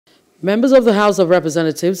Members of the House of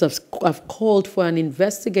Representatives have called for an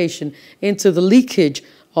investigation into the leakage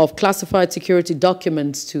of classified security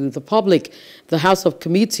documents to the public. The House of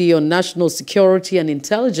Committee on National Security and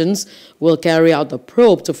Intelligence will carry out the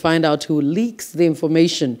probe to find out who leaks the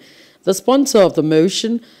information. The sponsor of the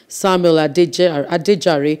motion, Samuel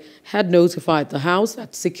Adejare, had notified the House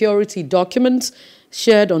that security documents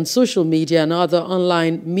shared on social media and other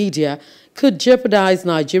online media could jeopardize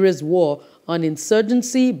Nigeria's war on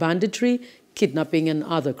insurgency, banditry, kidnapping, and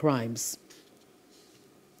other crimes.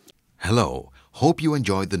 Hello, hope you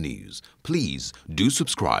enjoyed the news. Please do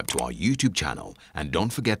subscribe to our YouTube channel and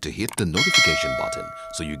don't forget to hit the notification button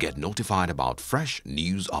so you get notified about fresh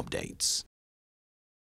news updates.